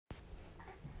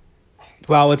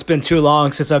Wow, it's been too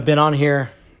long since I've been on here.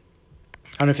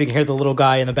 I don't know if you can hear the little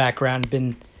guy in the background.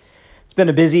 It's been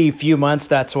a busy few months.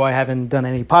 That's why I haven't done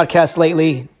any podcasts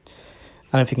lately. I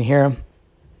don't know if you can hear him.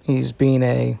 He's being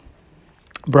a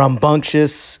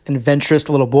rambunctious, adventurous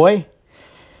little boy,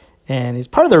 and he's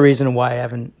part of the reason why I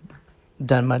haven't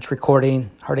done much recording,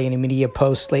 hardly any media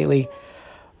posts lately.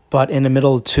 But in the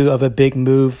middle of a big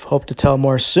move, hope to tell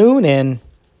more soon, and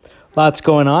lots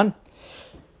going on.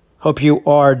 Hope you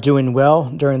are doing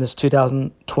well during this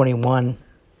 2021.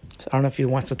 So I don't know if he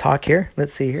wants to talk here.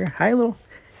 Let's see here. Hi, little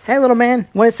man.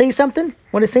 Want to say something?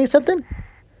 Want to say something?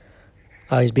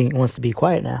 Oh, wants to be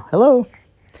quiet now. Hello.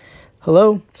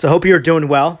 So hope you're doing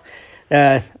well.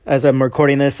 As I'm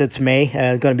recording this, it's May.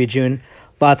 Going to be June.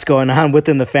 Lots going on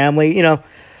within the family. A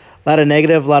lot of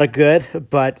negative, a lot of good,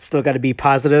 but still got to be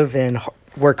positive and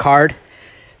work hard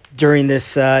during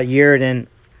this year, and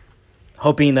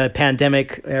hoping the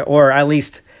pandemic or at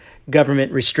least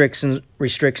government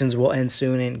restrictions will end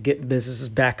soon and get businesses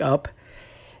back up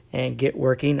and get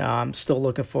working. I'm still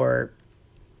looking for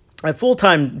a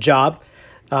full-time job.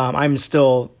 I'm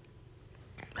still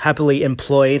happily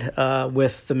employed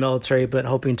with the military, but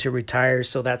hoping to retire.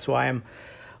 So that's why I'm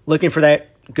looking for that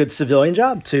good civilian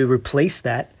job to replace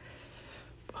that.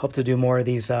 Hope to do more of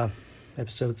these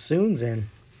episodes soon. And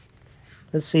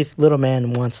let's see if little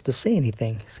man wants to say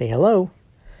anything. Say hello.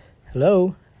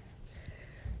 Hello.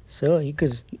 So,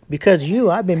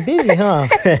 I've been busy, huh?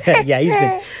 Yeah, he's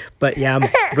been. But yeah, I'm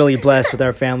really blessed with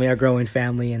our family, our growing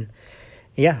family, and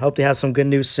yeah, hope to have some good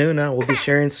news soon. We'll be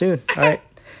sharing soon. All right,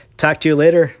 talk to you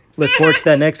later. Look forward to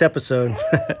that next episode.